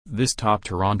this top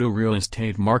Toronto real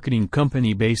estate marketing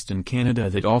company based in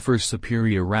Canada that offers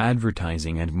superior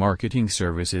advertising and marketing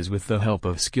services with the help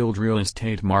of skilled real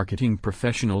estate marketing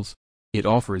professionals. It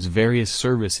offers various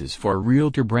services for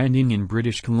realtor branding in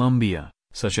British Columbia,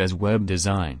 such as web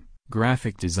design,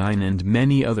 graphic design and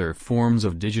many other forms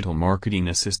of digital marketing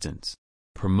assistance.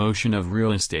 Promotion of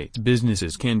real estate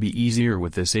businesses can be easier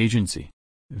with this agency.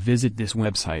 Visit this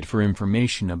website for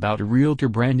information about realtor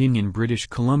branding in British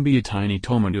Columbia.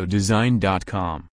 tinytomato.design.com